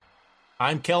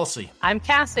I'm Kelsey. I'm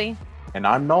Cassie. And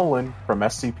I'm Nolan from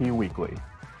SCP Weekly.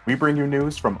 We bring you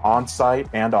news from on-site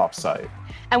and off-site.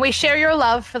 And we share your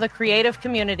love for the creative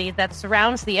community that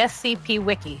surrounds the SCP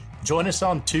Wiki. Join us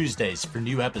on Tuesdays for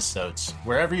new episodes,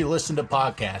 wherever you listen to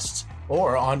podcasts,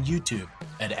 or on YouTube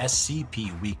at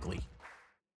SCP Weekly.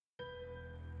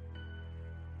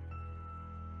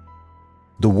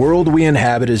 The world we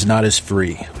inhabit is not as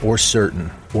free, or certain,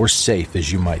 or safe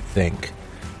as you might think.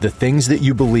 The things that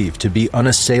you believe to be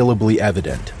unassailably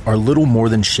evident are little more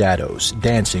than shadows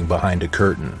dancing behind a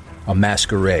curtain, a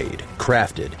masquerade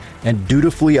crafted and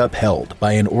dutifully upheld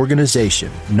by an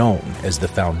organization known as the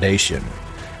Foundation.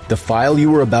 The file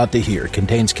you are about to hear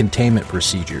contains containment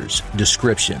procedures,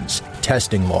 descriptions,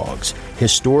 testing logs,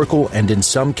 historical and in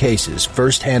some cases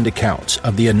first-hand accounts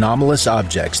of the anomalous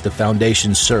objects the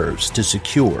Foundation serves to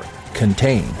secure,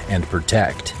 contain, and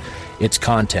protect. Its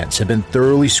contents have been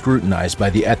thoroughly scrutinized by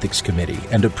the Ethics Committee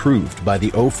and approved by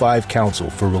the O5 Council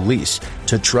for release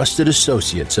to trusted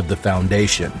associates of the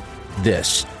Foundation.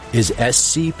 This is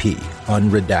SCP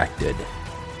Unredacted.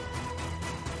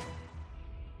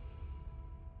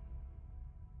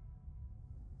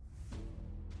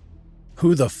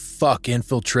 Who the fuck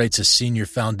infiltrates a senior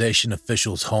Foundation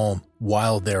official's home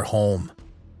while they're home?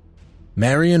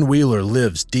 Marion Wheeler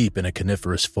lives deep in a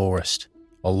coniferous forest.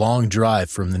 A long drive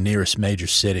from the nearest major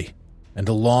city, and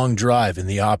a long drive in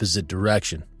the opposite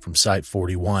direction from Site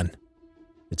 41.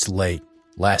 It's late,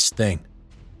 last thing,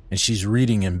 and she's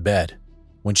reading in bed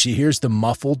when she hears the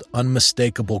muffled,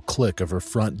 unmistakable click of her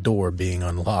front door being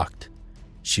unlocked.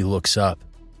 She looks up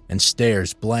and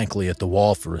stares blankly at the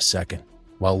wall for a second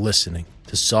while listening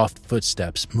to soft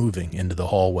footsteps moving into the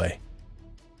hallway.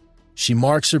 She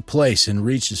marks her place and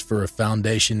reaches for a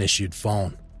Foundation-issued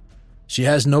phone. She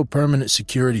has no permanent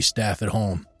security staff at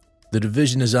home. The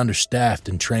division is understaffed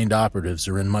and trained operatives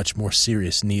are in much more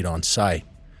serious need on site.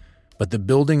 But the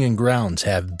building and grounds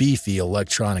have beefy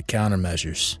electronic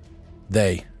countermeasures.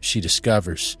 They, she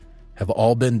discovers, have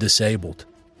all been disabled,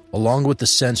 along with the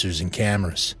sensors and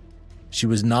cameras. She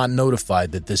was not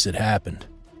notified that this had happened.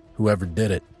 Whoever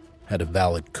did it had a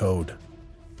valid code.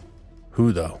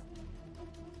 Who, though?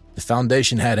 The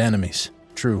Foundation had enemies,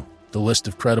 true. The list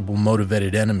of credible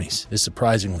motivated enemies is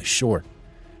surprisingly short,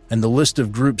 and the list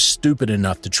of groups stupid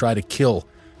enough to try to kill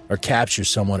or capture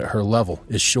someone at her level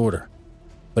is shorter.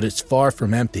 But it's far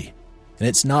from empty, and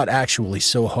it's not actually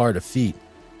so hard a feat.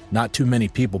 Not too many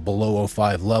people below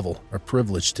 05 level are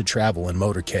privileged to travel in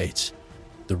motorcades.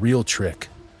 The real trick,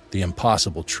 the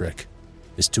impossible trick,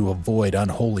 is to avoid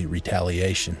unholy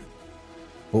retaliation.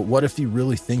 But what if you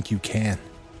really think you can?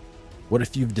 What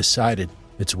if you've decided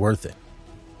it's worth it?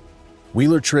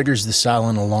 Wheeler triggers the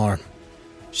silent alarm.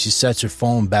 She sets her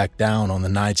phone back down on the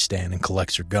nightstand and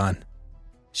collects her gun.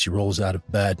 She rolls out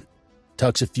of bed,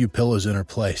 tucks a few pillows in her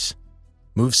place,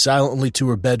 moves silently to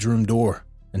her bedroom door,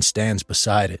 and stands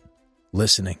beside it,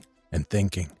 listening and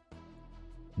thinking.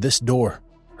 This door,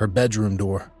 her bedroom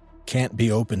door, can't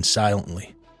be opened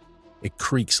silently. It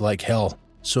creaks like hell,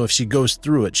 so if she goes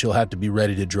through it, she'll have to be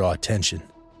ready to draw attention.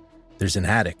 There's an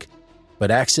attic,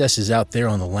 but access is out there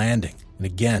on the landing, and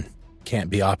again,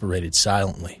 can't be operated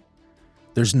silently.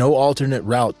 There's no alternate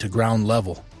route to ground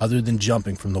level other than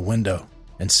jumping from the window,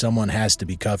 and someone has to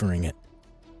be covering it.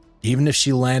 Even if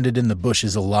she landed in the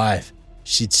bushes alive,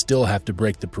 she'd still have to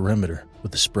break the perimeter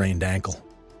with a sprained ankle.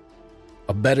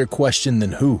 A better question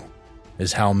than who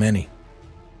is how many.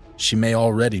 She may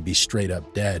already be straight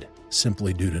up dead,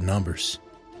 simply due to numbers.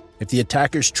 If the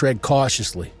attackers tread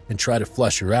cautiously and try to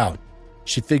flush her out,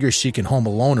 she figures she can home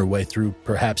alone her way through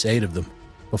perhaps 8 of them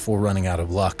before running out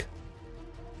of luck.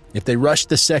 If they rush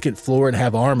the second floor and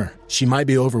have armor, she might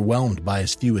be overwhelmed by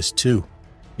as few as 2,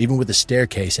 even with the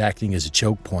staircase acting as a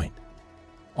choke point.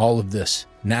 All of this,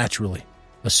 naturally,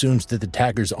 assumes that the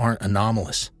attackers aren't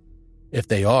anomalous. If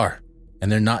they are, and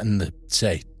they're not in the,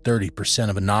 say, 30%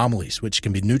 of anomalies which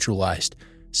can be neutralized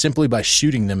simply by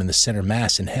shooting them in the center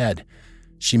mass and head,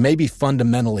 she may be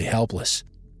fundamentally helpless,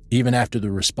 even after the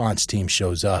response team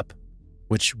shows up,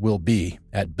 which will be,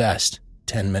 at best,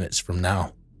 10 minutes from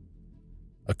now.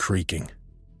 A creaking.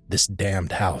 This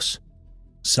damned house.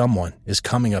 Someone is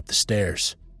coming up the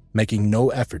stairs, making no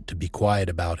effort to be quiet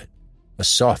about it. A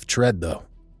soft tread, though,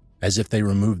 as if they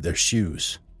removed their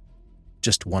shoes.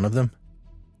 Just one of them?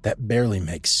 That barely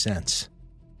makes sense.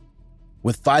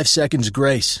 With 5 seconds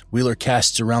grace, Wheeler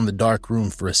casts around the dark room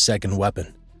for a second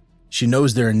weapon. She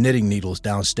knows there are knitting needles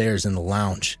downstairs in the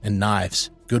lounge and knives,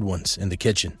 good ones, in the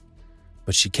kitchen.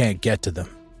 But she can't get to them.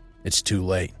 It's too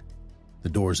late. The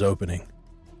door's opening.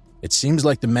 It seems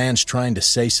like the man's trying to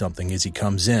say something as he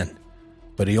comes in,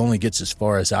 but he only gets as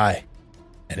far as I,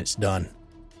 and it's done.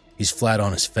 He's flat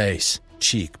on his face,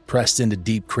 cheek pressed into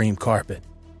deep cream carpet,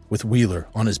 with Wheeler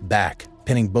on his back,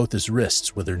 pinning both his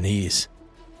wrists with her knees.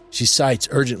 She sights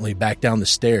urgently back down the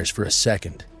stairs for a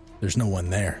second. There's no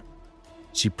one there.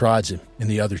 She prods him in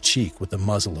the other cheek with the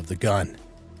muzzle of the gun.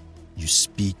 "You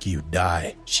speak, you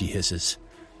die," she hisses.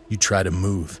 "You try to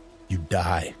move, you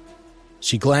die."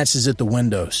 She glances at the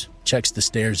windows, checks the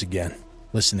stairs again,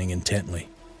 listening intently.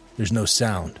 There's no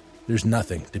sound. There's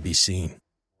nothing to be seen.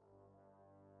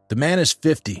 The man is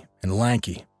 50 and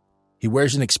lanky. He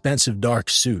wears an expensive dark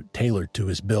suit tailored to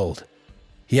his build.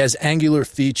 He has angular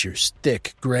features,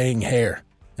 thick, graying hair,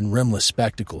 and rimless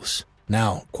spectacles,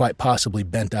 now quite possibly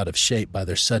bent out of shape by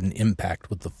their sudden impact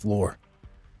with the floor.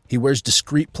 He wears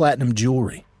discreet platinum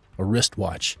jewelry, a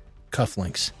wristwatch,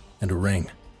 cufflinks, and a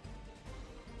ring.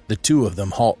 The two of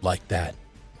them halt like that,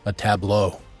 a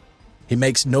tableau. He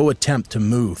makes no attempt to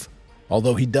move,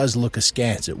 although he does look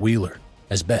askance at Wheeler,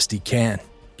 as best he can,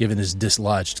 given his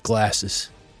dislodged glasses.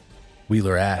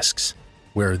 Wheeler asks,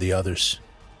 "Where are the others?"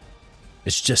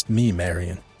 "It's just me,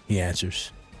 Marion," he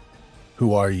answers.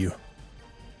 "Who are you?"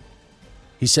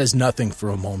 He says nothing for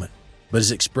a moment, but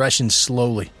his expression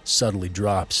slowly, subtly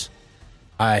drops.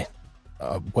 Well,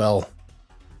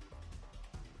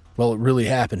 it really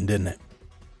happened, didn't it?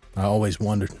 I always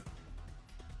wondered.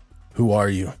 Who are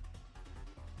you?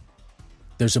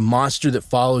 There's a monster that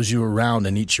follows you around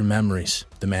and eats your memories,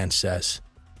 the man says.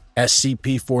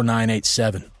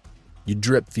 SCP-4987. You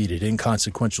drip-feed it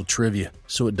inconsequential trivia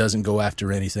so it doesn't go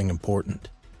after anything important.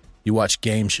 You watch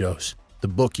game shows. The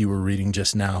book you were reading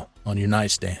just now on your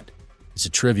nightstand. It's a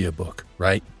trivia book,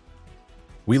 right?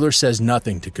 Wheeler says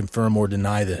nothing to confirm or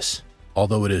deny this,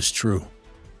 although it is true.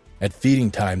 At feeding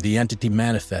time, the entity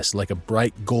manifests like a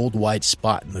bright gold-white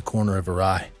spot in the corner of her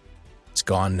eye. It's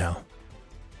gone now.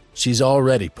 She's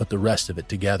already put the rest of it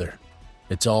together.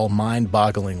 It's all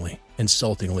mind-bogglingly,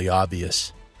 insultingly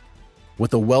obvious.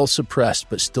 With a well-suppressed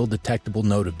but still detectable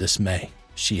note of dismay,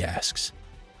 she asks,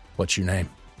 "What's your name?"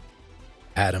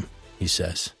 "Adam," he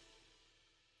says.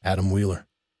 "Adam Wheeler."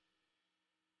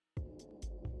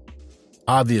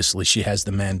 Obviously, she has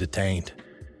the man detained.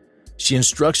 She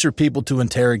instructs her people to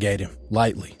interrogate him,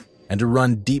 lightly, and to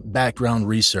run deep background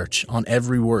research on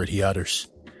every word he utters,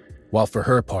 while for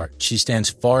her part, she stands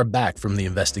far back from the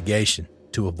investigation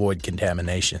to avoid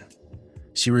contamination.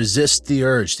 She resists the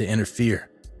urge to interfere,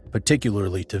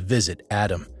 particularly to visit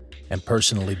Adam and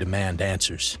personally demand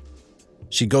answers.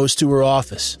 She goes to her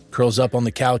office, curls up on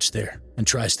the couch there, and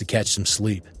tries to catch some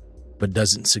sleep, but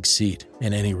doesn't succeed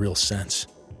in any real sense.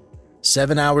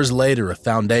 7 hours later, a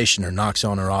foundationer knocks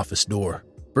on her office door,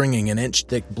 bringing an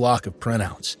inch-thick block of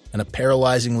printouts and a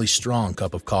paralyzingly strong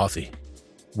cup of coffee.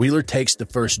 Wheeler takes the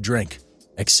first drink,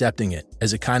 accepting it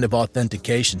as a kind of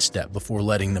authentication step before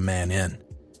letting the man in.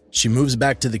 She moves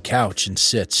back to the couch and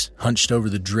sits, hunched over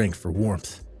the drink for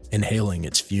warmth, inhaling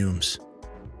its fumes.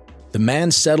 The man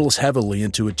settles heavily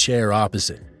into a chair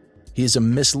opposite. He is a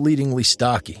misleadingly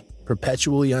stocky,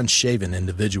 perpetually unshaven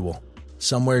individual,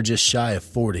 somewhere just shy of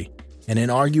 40, and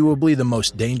inarguably the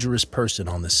most dangerous person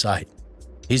on the site.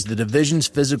 He's the division's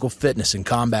physical fitness and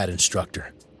combat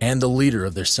instructor, and the leader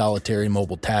of their solitary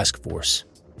mobile task force.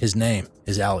 His name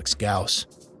is Alex Gauss.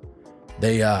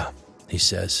 He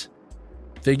says,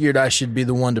 "Figured I should be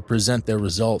the one to present their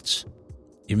results,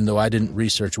 even though I didn't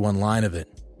research one line of it.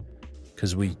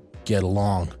 'Cause we get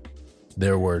along."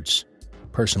 Their words.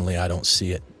 Personally, I don't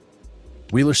see it.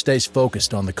 Wheeler stays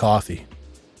focused on the coffee.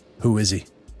 Who is he?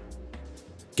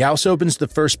 Gauss opens the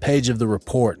first page of the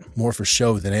report, more for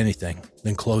show than anything,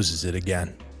 then closes it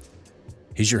again.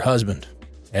 He's your husband.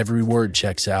 Every word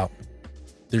checks out.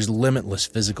 There's limitless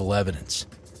physical evidence.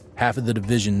 Half of the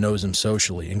division knows him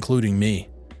socially, including me.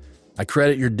 I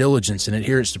credit your diligence and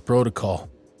adherence to protocol,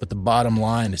 but the bottom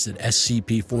line is that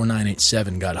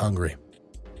SCP-4987 got hungry.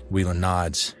 Wheeler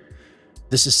nods.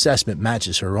 This assessment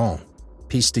matches her own,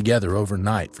 pieced together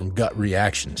overnight from gut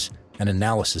reactions and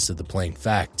analysis of the plain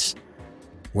facts.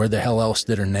 Where the hell else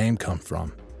did her name come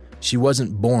from? She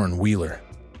wasn't born Wheeler,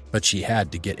 but she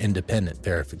had to get independent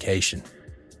verification.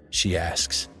 She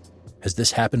asks, "Has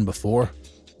this happened before?"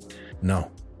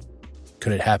 "No."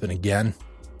 "Could it happen again?"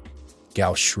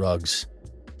 Gauss shrugs.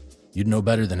 "You'd know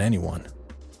better than anyone."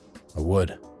 "I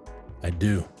would. I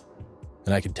do.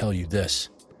 And I can tell you this.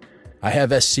 I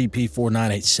have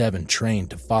SCP-4987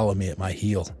 trained to follow me at my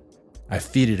heel. I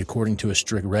feed it according to a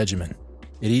strict regimen.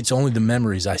 It eats only the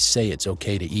memories I say it's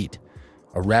okay to eat.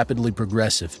 A rapidly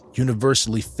progressive,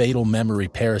 universally fatal memory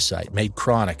parasite made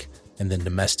chronic and then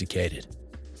domesticated.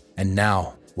 And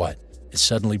now, what? It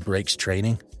suddenly breaks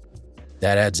training?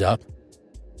 That adds up?"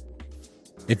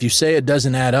 "If you say it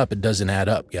doesn't add up, it doesn't add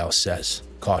up," Gauss says,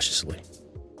 cautiously.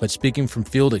 But speaking from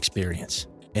field experience,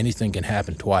 anything can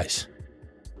happen twice.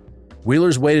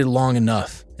 Wheeler's waited long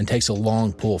enough and takes a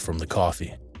long pull from the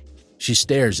coffee. She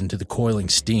stares into the coiling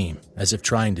steam as if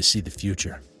trying to see the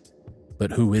future.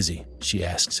 But who is he? She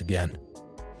asks again.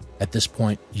 At this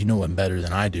point, you know him better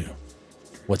than I do.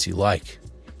 What's he like?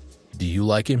 Do you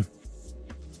like him?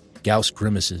 Gauss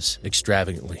grimaces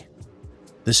extravagantly.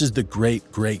 This is the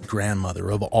great-great-grandmother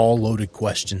of all loaded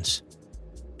questions.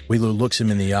 Wheeler looks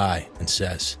him in the eye and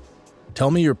says, "Tell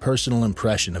me your personal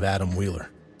impression of Adam Wheeler.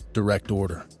 Direct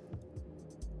order."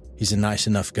 "He's a nice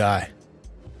enough guy."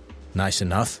 "Nice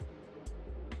enough?"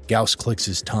 Gauss clicks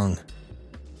his tongue.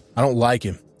 "I don't like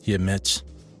him," he admits,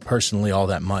 "personally all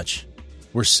that much.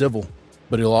 We're civil,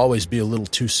 but he'll always be a little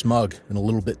too smug and a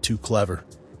little bit too clever.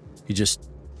 He just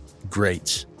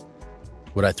grates.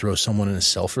 Would I throw someone in a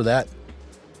cell for that?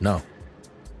 No.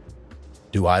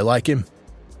 Do I like him?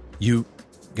 You,"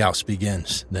 Gauss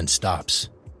begins, then stops.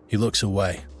 He looks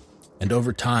away, and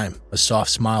over time, a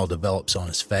soft smile develops on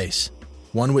his face,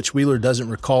 one which Wheeler doesn't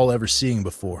recall ever seeing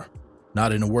before,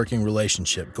 not in a working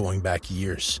relationship going back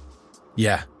years.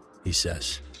 "Yeah," he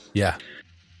says. "Yeah.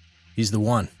 He's the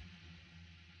one."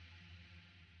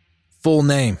 Full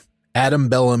name, Adam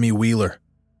Bellamy Wheeler.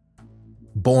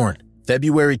 Born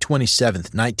February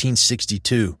 27th,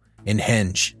 1962, in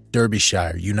Henge,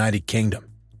 Derbyshire, United Kingdom,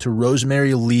 to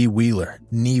Rosemary Lee Wheeler,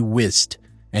 née Wist,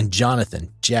 and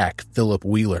Jonathan Jack Philip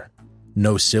Wheeler.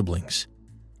 No siblings.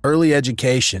 Early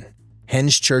education,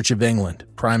 Henge Church of England,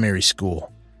 primary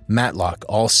school. Matlock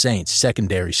All Saints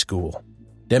Secondary School.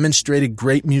 Demonstrated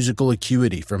great musical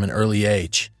acuity from an early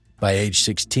age. By age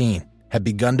 16, had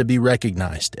begun to be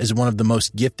recognized as one of the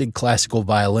most gifted classical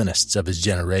violinists of his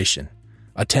generation.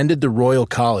 Attended the Royal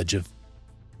College of...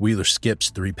 Wheeler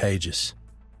skips 3 pages.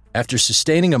 After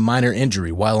sustaining a minor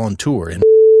injury while on tour,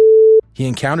 he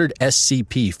encountered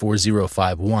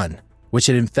SCP-4051, which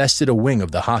had infested a wing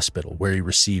of the hospital where he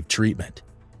received treatment.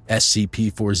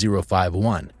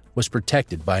 SCP-4051 was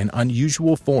protected by an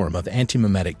unusual form of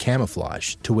antimemetic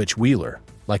camouflage to which Wheeler,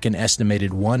 like an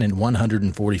estimated 1 in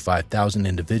 145,000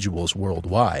 individuals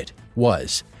worldwide,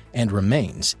 was, and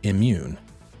remains, immune.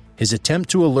 His attempt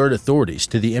to alert authorities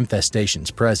to the infestation's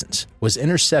presence was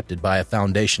intercepted by a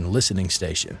Foundation listening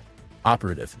station.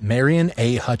 Operative Marion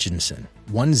A. Hutchinson,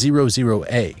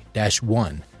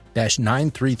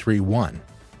 100A-1-9331,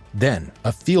 then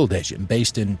a field agent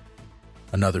based in...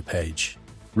 Another page.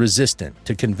 Resistant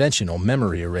to conventional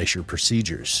memory erasure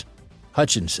procedures.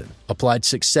 Hutchinson applied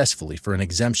successfully for an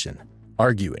exemption,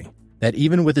 arguing that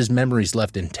even with his memories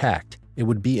left intact, it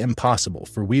would be impossible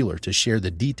for Wheeler to share the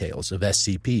details of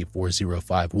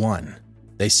SCP-4051.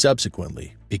 They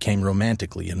subsequently became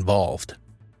romantically involved.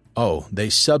 Oh, they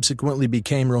subsequently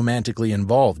became romantically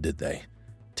involved, did they?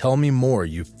 Tell me more,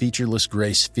 you featureless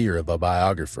gray sphere of a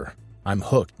biographer. I'm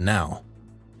hooked now.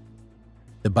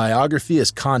 The biography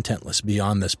is contentless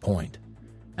beyond this point.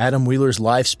 Adam Wheeler's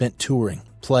life spent touring,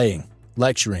 playing,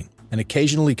 lecturing, and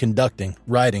occasionally conducting,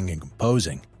 writing, and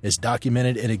composing is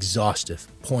documented in exhaustive,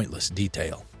 pointless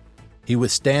detail. He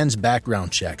withstands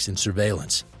background checks and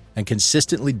surveillance and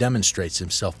consistently demonstrates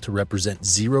himself to represent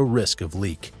zero risk of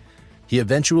leak. He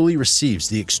eventually receives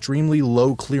the extremely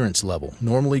low clearance level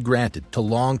normally granted to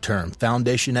long-term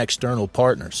Foundation external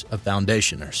partners of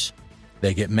Foundationers.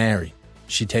 They get married.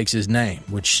 She takes his name,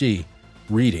 which she,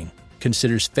 reading,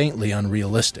 considers faintly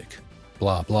unrealistic.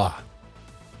 Blah, blah.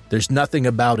 There's nothing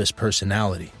about his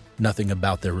personality, nothing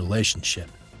about their relationship,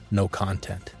 no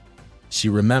content. She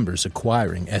remembers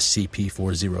acquiring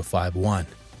SCP-4051.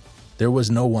 There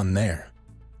was no one there.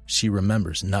 She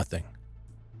remembers nothing.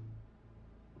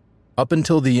 Up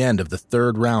until the end of the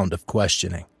 3rd round of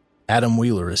questioning, Adam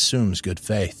Wheeler assumes good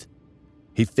faith.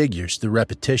 He figures the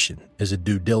repetition is a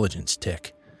due diligence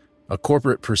tick, a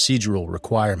corporate procedural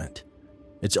requirement.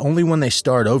 It's only when they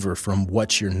start over from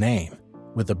 "What's your name?"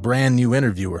 with a brand new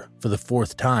interviewer for the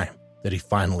 4th time that he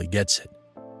finally gets it.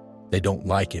 They don't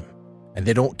like him, and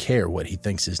they don't care what he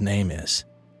thinks his name is.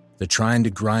 They're trying to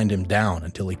grind him down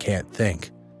until he can't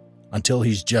think, until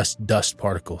he's just dust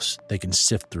particles they can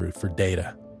sift through for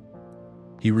data.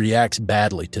 He reacts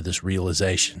badly to this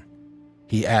realization.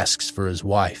 He asks for his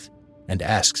wife, and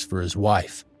asks for his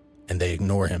wife, and they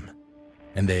ignore him,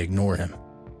 and they ignore him,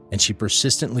 and she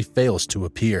persistently fails to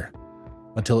appear,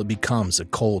 until it becomes a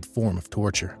cold form of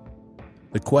torture.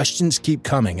 The questions keep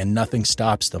coming and nothing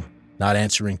stops them, not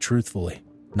answering truthfully,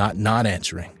 not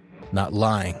answering, not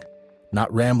lying,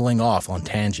 not rambling off on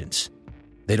tangents.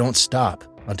 They don't stop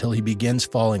until he begins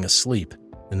falling asleep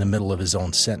in the middle of his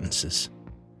own sentences.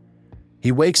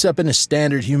 He wakes up in a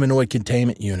standard humanoid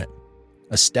containment unit,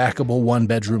 A stackable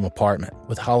one-bedroom apartment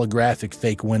with holographic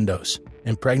fake windows,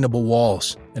 impregnable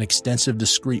walls, and extensive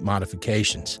discrete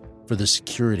modifications for the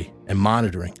security and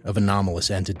monitoring of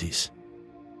anomalous entities.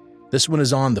 This one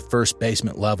is on the first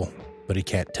basement level, but he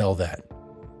can't tell that.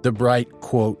 The bright,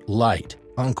 quote, light,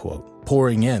 unquote,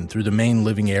 pouring in through the main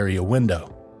living area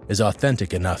window is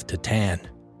authentic enough to tan.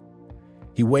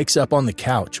 He wakes up on the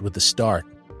couch with a start,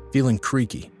 feeling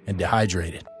creaky and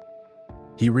dehydrated.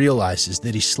 He realizes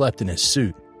that he slept in his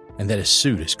suit and that his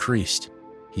suit is creased.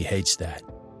 He hates that.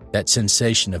 That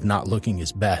sensation of not looking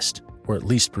his best, or at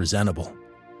least presentable.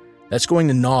 That's going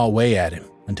to gnaw away at him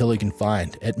until he can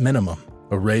find, at minimum,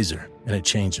 a razor and a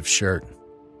change of shirt.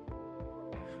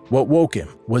 What woke him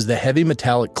was the heavy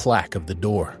metallic clack of the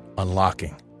door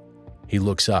unlocking. He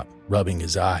looks up, rubbing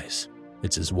his eyes.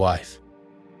 It's his wife.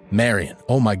 Marion,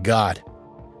 oh my God.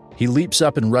 He leaps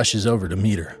up and rushes over to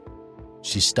meet her.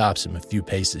 She stops him a few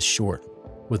paces short,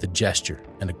 with a gesture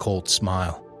and a cold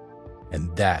smile.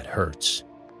 And that hurts.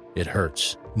 It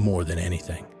hurts more than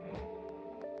anything.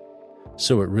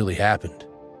 So it really happened.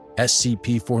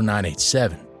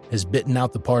 SCP-4987 has bitten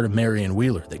out the part of Marion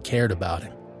Wheeler that cared about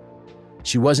him.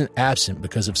 She wasn't absent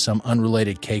because of some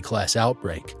unrelated K-class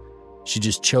outbreak. She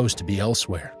just chose to be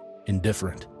elsewhere,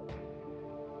 indifferent.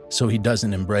 So he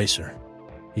doesn't embrace her.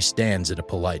 He stands at a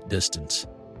polite distance.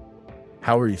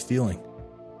 How are you feeling?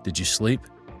 Did you sleep?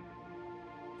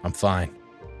 I'm fine.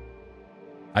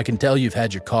 I can tell you've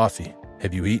had your coffee.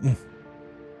 Have you eaten?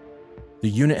 The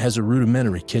unit has a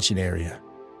rudimentary kitchen area.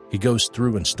 He goes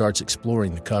through and starts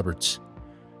exploring the cupboards.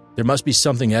 There must be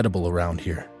something edible around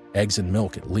here, eggs and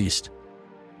milk at least.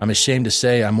 I'm ashamed to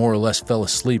say I more or less fell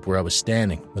asleep where I was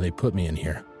standing when they put me in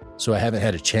here, so I haven't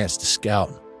had a chance to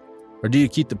scout. Or do you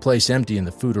keep the place empty and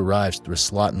the food arrives through a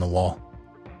slot in the wall?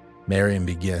 Marion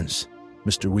begins.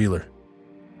 Mr. Wheeler.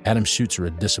 Adam shoots her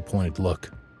a disappointed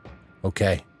look.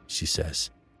 Okay, she says.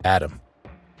 Adam.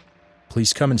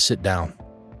 Please come and sit down.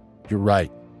 You're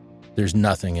right. There's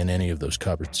nothing in any of those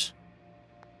cupboards.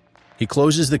 He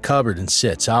closes the cupboard and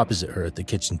sits opposite her at the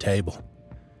kitchen table.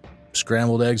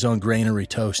 Scrambled eggs on granary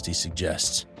toast, he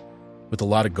suggests, with a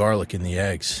lot of garlic in the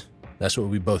eggs. That's what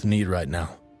we both need right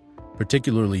now.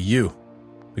 Particularly you,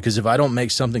 because if I don't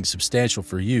make something substantial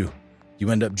for you, you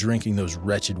end up drinking those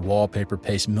wretched wallpaper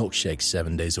paste milkshakes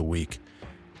 7 days a week,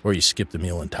 or you skip the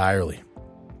meal entirely.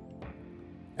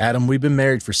 Adam, we've been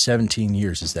married for 17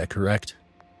 years, is that correct?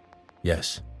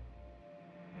 Yes.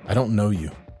 I don't know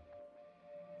you.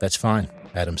 That's fine,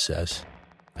 Adam says.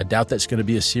 I doubt that's going to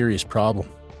be a serious problem.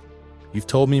 You've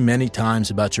told me many times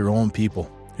about your own people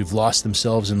who've lost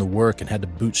themselves in the work and had to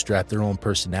bootstrap their own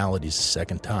personalities a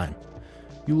second time.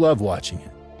 You love watching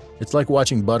it. It's like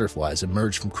watching butterflies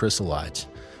emerge from chrysalides.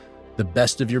 The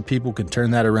best of your people can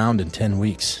turn that around in 10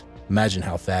 weeks. Imagine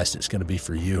how fast it's going to be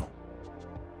for you.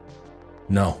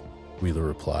 No, Wheeler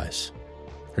replies.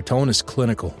 Her tone is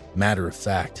clinical, matter of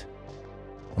fact.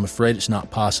 I'm afraid it's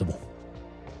not possible.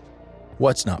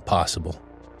 What's not possible?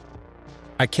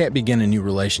 I can't begin a new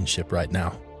relationship right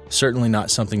now. Certainly not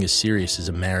something as serious as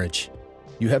a marriage.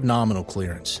 You have nominal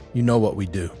clearance. You know what we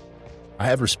do. I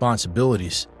have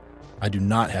responsibilities. I do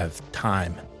not have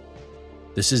time.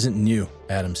 This isn't new,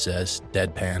 Adam says,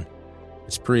 deadpan.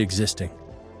 It's pre-existing.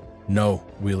 No,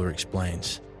 Wheeler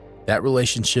explains. That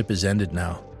relationship is ended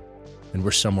now, and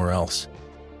we're somewhere else.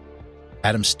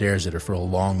 Adam stares at her for a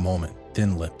long moment,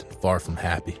 thin-lipped and far from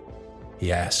happy.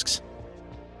 He asks,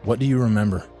 what do you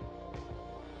remember?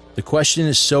 The question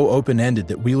is so open-ended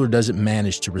that Wheeler doesn't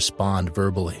manage to respond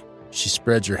verbally. She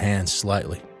spreads her hands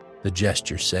slightly, the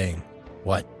gesture saying,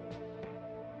 what?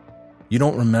 You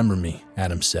don't remember me,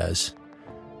 Adam says.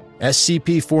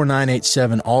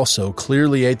 SCP-4987 also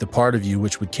clearly ate the part of you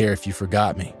which would care if you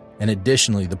forgot me, and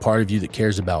additionally the part of you that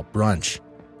cares about brunch.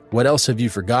 What else have you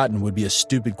forgotten would be a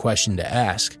stupid question to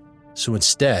ask, so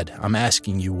instead I'm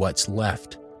asking you what's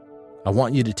left. I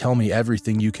want you to tell me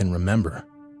everything you can remember.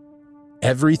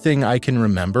 Everything I can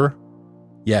remember?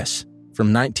 Yes,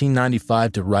 from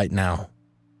 1995 to right now.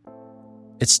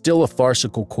 It's still a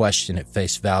farcical question at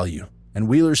face value, and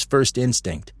Wheeler's first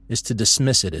instinct is to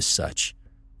dismiss it as such.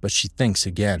 But she thinks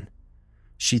again.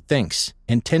 She thinks,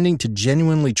 intending to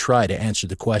genuinely try to answer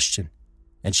the question,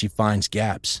 and she finds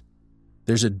gaps.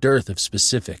 There's a dearth of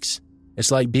specifics.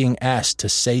 It's like being asked to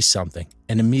say something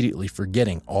and immediately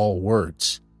forgetting all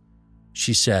words.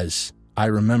 She says, I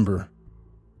remember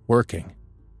working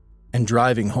and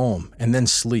driving home and then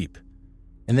sleep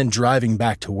and then driving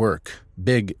back to work,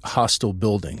 big hostile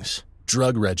buildings,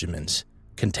 drug regimens,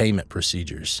 containment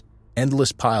procedures,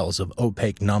 endless piles of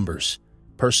opaque numbers,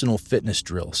 personal fitness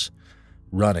drills,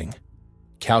 running,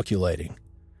 calculating,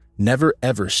 never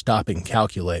ever stopping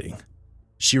calculating,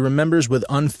 She remembers with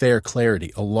unfair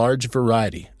clarity a large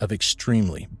variety of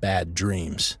extremely bad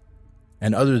dreams.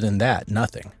 And other than that,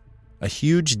 nothing. A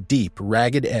huge, deep,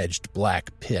 ragged-edged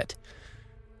black pit.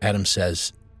 Adam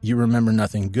says, "You remember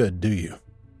nothing good, do you?"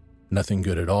 Nothing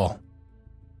good at all.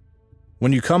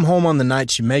 When you come home on the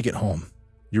nights you make it home,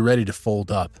 you're ready to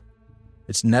fold up.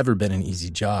 It's never been an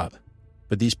easy job,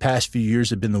 but these past few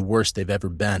years have been the worst they've ever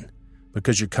been,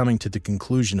 because you're coming to the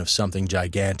conclusion of something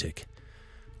gigantic.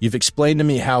 You've explained to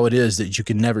me how it is that you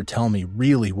can never tell me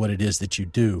really what it is that you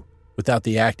do without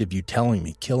the act of you telling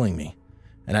me, killing me.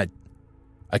 And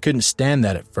I couldn't stand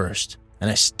that at first, and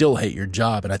I still hate your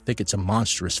job, and I think it's a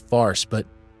monstrous farce, but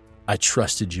I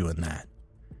trusted you in that,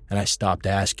 and I stopped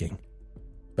asking.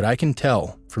 But I can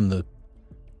tell from the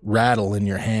rattle in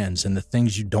your hands and the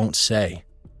things you don't say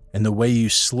and the way you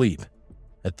sleep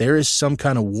that there is some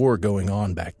kind of war going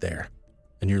on back there,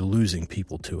 and you're losing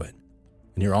people to it,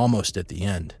 and you're almost at the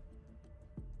end,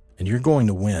 and you're going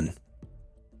to win.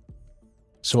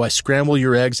 So I scramble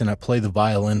your eggs and I play the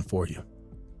violin for you,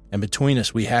 and between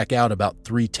us we hack out about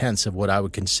 3/10 of what I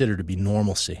would consider to be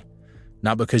normalcy.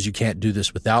 Not because you can't do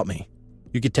this without me.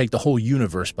 You could take the whole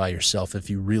universe by yourself if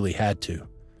you really had to.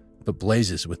 But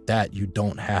blazes, with that, you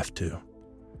don't have to.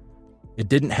 It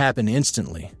didn't happen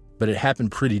instantly, but it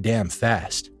happened pretty damn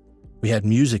fast. We had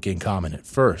music in common at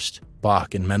first,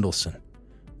 Bach and Mendelssohn.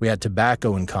 We had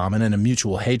tobacco in common and a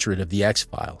mutual hatred of the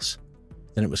X-Files.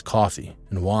 Then it was coffee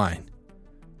and wine.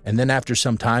 And then after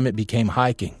some time it became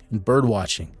hiking and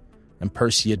birdwatching and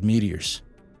Perseid meteors.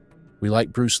 We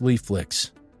liked Bruce Lee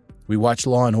flicks. We watched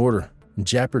Law and Order and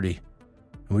Jeopardy.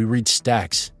 And we read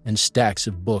stacks and stacks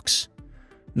of books.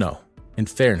 No, in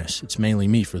fairness, it's mainly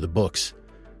me for the books.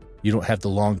 You don't have the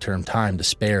long-term time to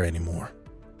spare anymore.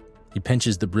 He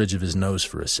pinches the bridge of his nose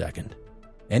for a second.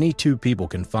 Any two people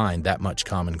can find that much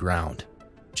common ground.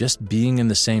 Just being in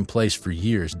the same place for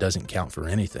years doesn't count for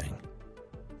anything.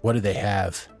 What do they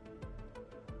have?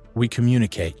 We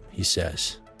communicate, he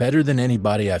says, better than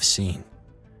anybody I've seen.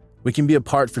 We can be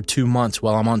apart for 2 months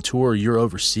while I'm on tour or you're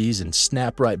overseas and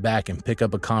snap right back and pick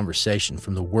up a conversation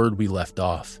from the word we left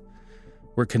off.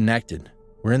 We're connected.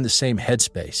 We're in the same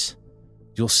headspace.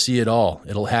 You'll see it all.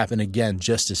 It'll happen again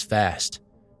just as fast.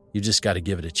 You just got to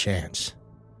give it a chance.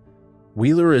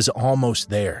 Wheeler is almost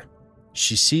there.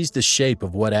 She sees the shape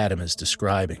of what Adam is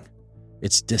describing.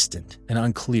 It's distant and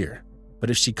unclear, but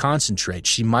if she concentrates,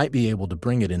 she might be able to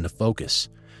bring it into focus.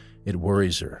 It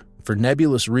worries her. For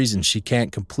nebulous reasons she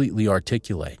can't completely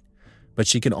articulate, but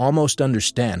she can almost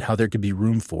understand how there could be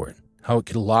room for it, how it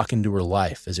could lock into her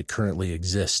life as it currently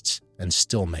exists and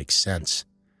still make sense.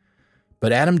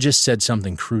 But Adam just said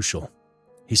something crucial.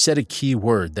 He said a key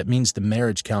word that means the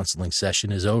marriage counseling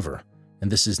session is over,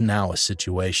 and this is now a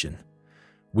situation.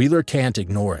 Wheeler can't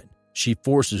ignore it. She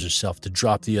forces herself to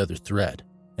drop the other thread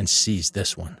and seize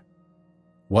this one.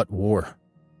 What war?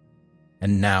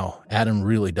 And now Adam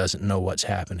really doesn't know what's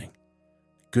happening.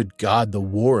 Good God, the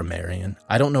war, Marion.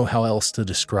 I don't know how else to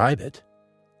describe it.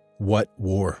 What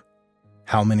war?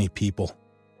 How many people?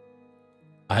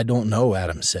 I don't know,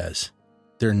 Adam says.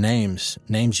 They're names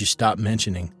you stop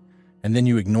mentioning, and then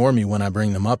you ignore me when I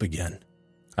bring them up again.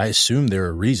 I assume there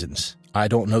are reasons. I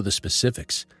don't know the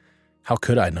specifics. How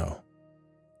could I know?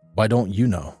 Why don't you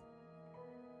know?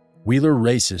 Wheeler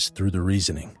races through the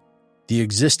reasoning. The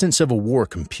existence of a war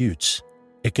computes.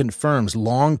 It confirms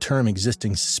long-term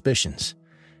existing suspicions.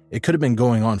 It could have been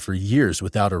going on for years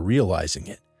without her realizing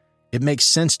it. It makes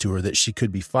sense to her that she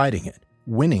could be fighting it,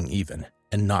 winning even,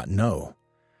 and not know.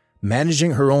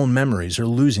 Managing her own memories or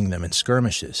losing them in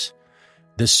skirmishes.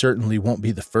 This certainly won't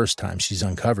be the first time she's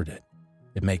uncovered it.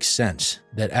 It makes sense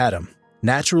that Adam,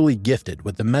 naturally gifted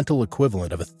with the mental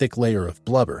equivalent of a thick layer of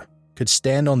blubber, could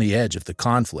stand on the edge of the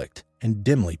conflict and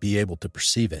dimly be able to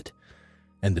perceive it.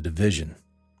 And the division.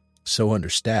 So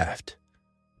understaffed.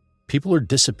 People are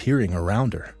disappearing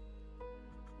around her.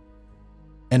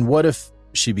 And what if,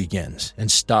 she begins,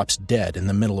 and stops dead in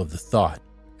the middle of the thought,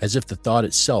 as if the thought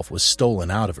itself was stolen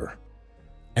out of her.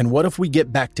 And what if we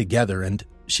get back together and,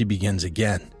 she begins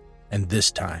again, and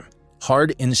this time,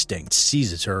 hard instinct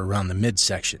seizes her around the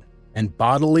midsection and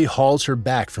bodily hauls her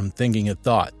back from thinking a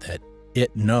thought that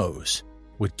it knows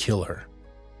would kill her.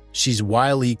 She's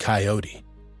Wile E. Coyote.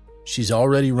 She's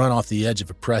already run off the edge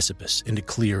of a precipice into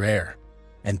clear air,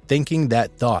 and thinking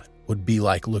that thought would be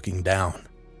like looking down.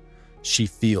 She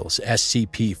feels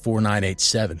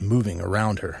SCP-4987 moving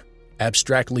around her,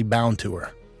 abstractly bound to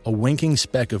her, a winking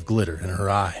speck of glitter in her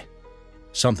eye.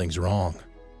 Something's wrong.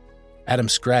 Adam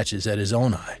scratches at his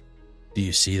own eye. Do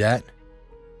you see that?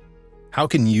 How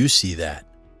can you see that?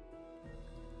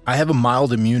 I have a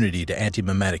mild immunity to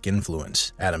antimemetic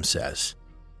influence, Adam says.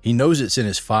 He knows it's in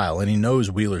his file, and he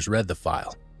knows Wheeler's read the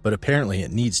file, but apparently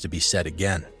it needs to be said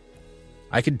again.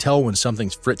 I can tell when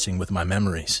something's fritzing with my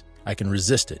memories. I can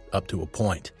resist it up to a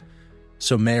point.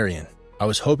 So Marion, I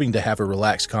was hoping to have a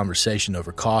relaxed conversation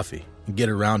over coffee and get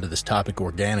around to this topic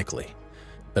organically,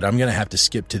 but I'm going to have to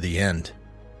skip to the end.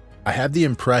 I have the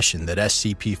impression that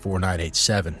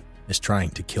SCP-4987 is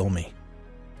trying to kill me.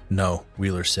 No,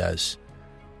 Wheeler says.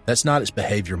 That's not its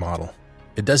behavior model.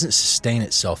 It doesn't sustain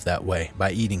itself that way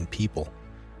by eating people.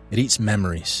 It eats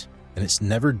memories, and it's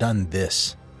never done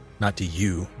this. Not to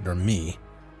you, nor me,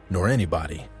 nor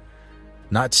anybody.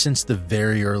 Not since the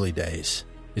very early days.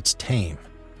 It's tame.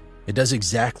 It does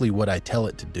exactly what I tell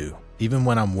it to do, even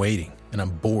when I'm waiting and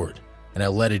I'm bored and I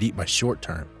let it eat my short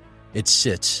term. It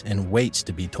sits and waits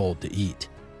to be told to eat.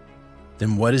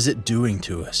 Then what is it doing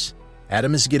to us?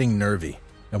 Adam is getting nervy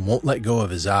and won't let go of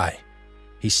his eye.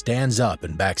 He stands up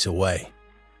and backs away.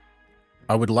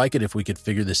 I would like it if we could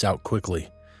figure this out quickly.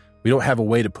 We don't have a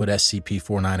way to put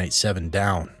SCP-4987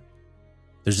 down.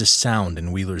 There's a sound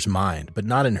in Wheeler's mind, but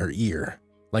not in her ear,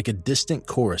 like a distant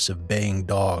chorus of baying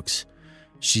dogs.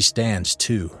 She stands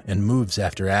too and moves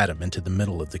after Adam into the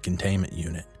middle of the containment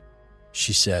unit.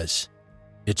 She says,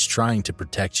 "It's trying to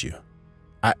protect you."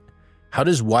 How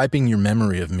does wiping your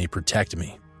memory of me protect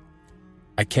me?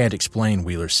 I can't explain,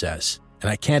 Wheeler says,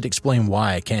 and I can't explain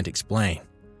why I can't explain.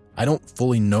 I don't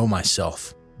fully know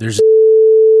myself. There's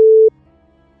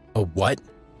a what?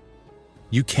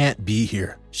 You can't be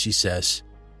here, she says.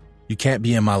 You can't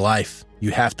be in my life.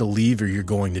 You have to leave or you're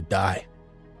going to die.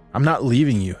 I'm not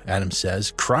leaving you, Adam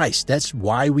says. Christ, that's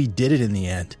why we did it in the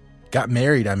end. Got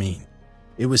married, I mean.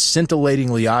 It was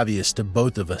scintillatingly obvious to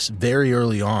both of us very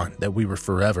early on that we were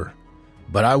forever.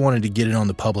 But I wanted to get it on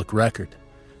the public record.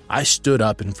 I stood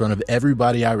up in front of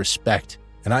everybody I respect,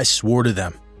 and I swore to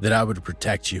them that I would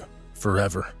protect you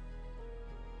forever.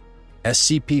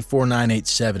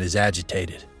 SCP-4987 is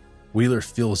agitated. Wheeler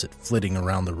feels it flitting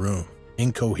around the room,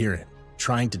 incoherent,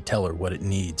 trying to tell her what it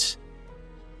needs.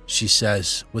 She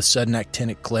says, with sudden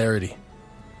actinic clarity,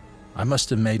 I must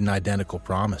have made an identical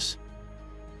promise.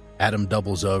 Adam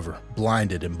doubles over,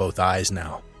 blinded in both eyes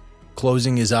now.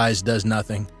 Closing his eyes does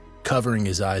nothing. Covering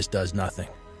his eyes does nothing.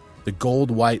 The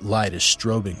gold-white light is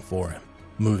strobing for him,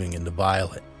 moving into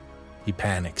violet. He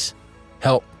panics.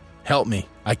 Help! Help me!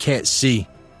 I can't see!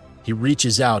 He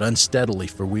reaches out unsteadily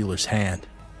for Wheeler's hand.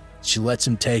 She lets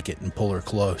him take it and pull her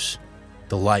close.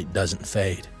 The light doesn't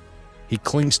fade. He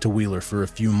clings to Wheeler for a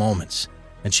few moments,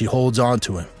 and she holds on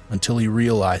to him until he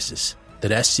realizes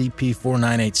that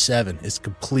SCP-4987 is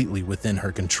completely within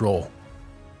her control,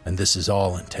 and this is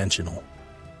all intentional.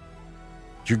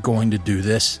 You're going to do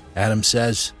this, Adam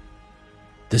says.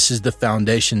 This is the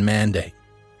Foundation mandate.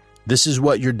 This is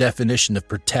what your definition of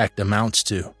protect amounts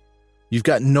to. You've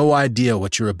got no idea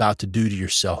what you're about to do to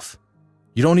yourself.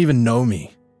 You don't even know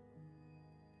me.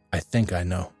 I think I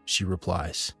know, she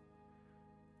replies.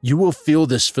 You will feel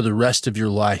this for the rest of your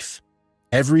life.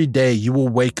 Every day you will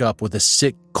wake up with a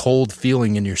sick, cold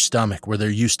feeling in your stomach where there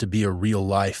used to be a real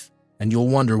life, and you'll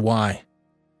wonder why.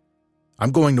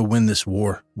 I'm going to win this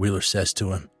war, Wheeler says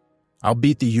to him. I'll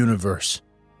beat the universe,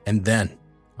 and then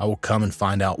I will come and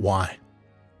find out why.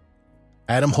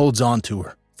 Adam holds on to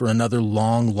her for another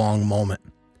long, long moment.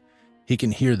 He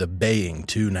can hear the baying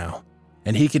too now,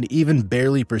 and he can even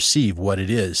barely perceive what it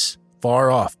is, far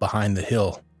off behind the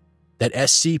hill. That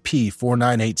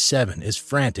SCP-4987 is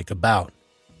frantic about.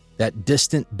 That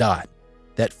distant dot,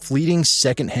 that fleeting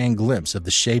second-hand glimpse of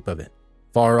the shape of it,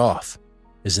 far off,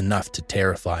 is enough to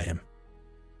terrify him.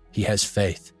 He has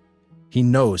faith. He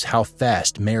knows how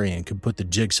fast Marion could put the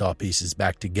jigsaw pieces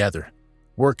back together,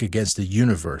 work against a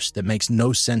universe that makes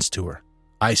no sense to her,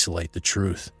 isolate the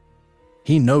truth.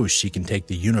 He knows she can take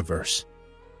the universe,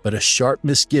 but a sharp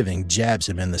misgiving jabs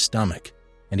him in the stomach,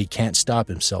 and he can't stop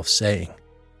himself saying,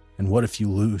 and what if you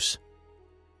lose?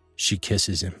 She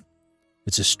kisses him.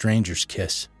 It's a stranger's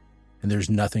kiss, and there's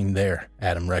nothing there,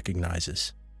 Adam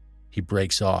recognizes. He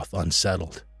breaks off,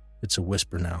 unsettled. It's a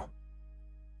whisper now.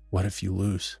 What if you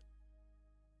lose?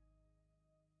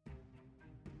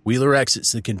 Wheeler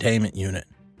exits the containment unit.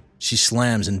 She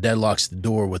slams and deadlocks the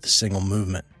door with a single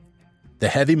movement. The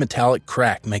heavy metallic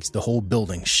crack makes the whole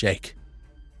building shake.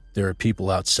 There are people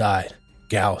outside,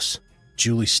 Gauss,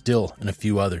 Julie Still, and a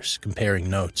few others, comparing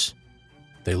notes.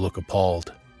 They look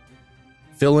appalled.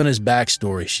 Fill in his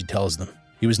backstory, she tells them.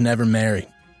 He was never married.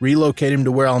 Relocate him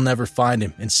to where I'll never find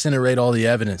him. Incinerate all the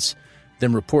evidence.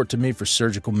 Then report to me for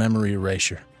surgical memory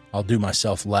erasure. I'll do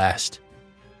myself last.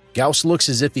 Gauss looks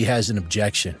as if he has an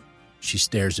objection. She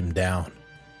stares him down.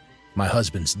 My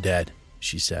husband's dead,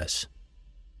 she says.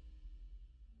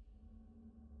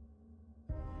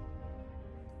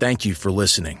 Thank you for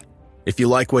listening. If you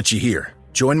like what you hear,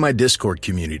 join my Discord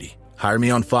community, hire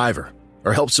me on Fiverr,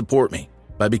 or help support me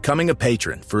by becoming a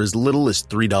patron for as little as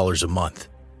 $3 a month.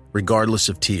 Regardless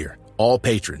of tier, all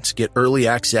patrons get early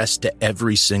access to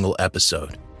every single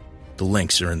episode. The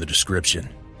links are in the description.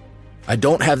 I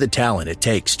don't have the talent it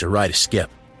takes to write a skip.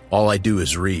 All I do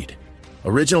is read.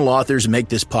 Original authors make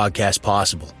this podcast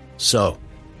possible, so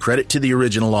credit to the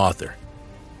original author.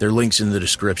 Their link's in the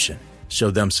description.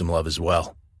 Show them some love as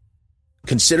well.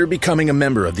 Consider becoming a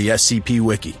member of the SCP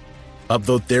Wiki.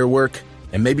 Upvote their work,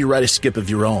 and maybe write a skip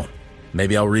of your own.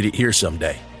 Maybe I'll read it here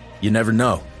someday. You never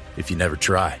know if you never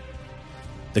try.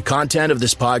 The content of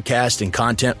this podcast and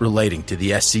content relating to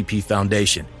the SCP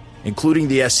Foundation, including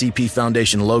the SCP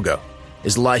Foundation logo,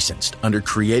 is licensed under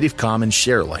Creative Commons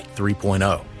Sharealike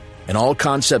 3.0, and all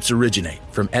concepts originate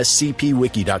from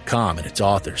scpwiki.com and its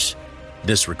authors.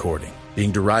 This recording,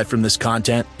 being derived from this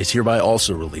content, is hereby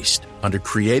also released under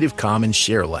Creative Commons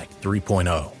Sharealike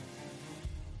 3.0.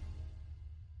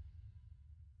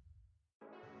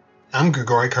 I'm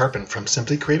Grigori Karpin from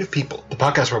Simply Creative People, the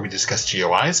podcast where we discuss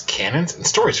GOIs, canons, and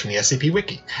stories from the SCP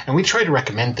Wiki, and we try to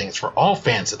recommend things for all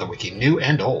fans of the Wiki, new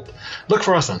and old. Look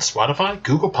for us on Spotify,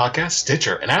 Google Podcasts,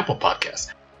 Stitcher, and Apple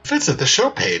Podcasts. Visit the show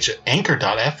page at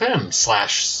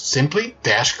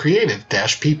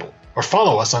anchor.fm/simply-creative-people, or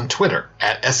follow us on Twitter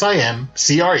at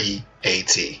SIMCREAT.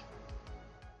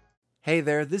 Hey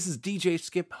there, this is DJ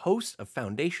Skip, host of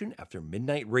Foundation After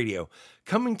Midnight Radio,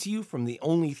 coming to you from the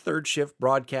only third shift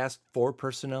broadcast for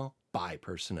personnel, by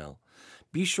personnel.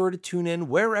 Be sure to tune in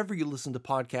wherever you listen to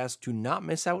podcasts to not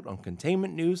miss out on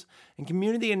containment news and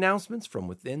community announcements from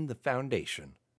within the Foundation.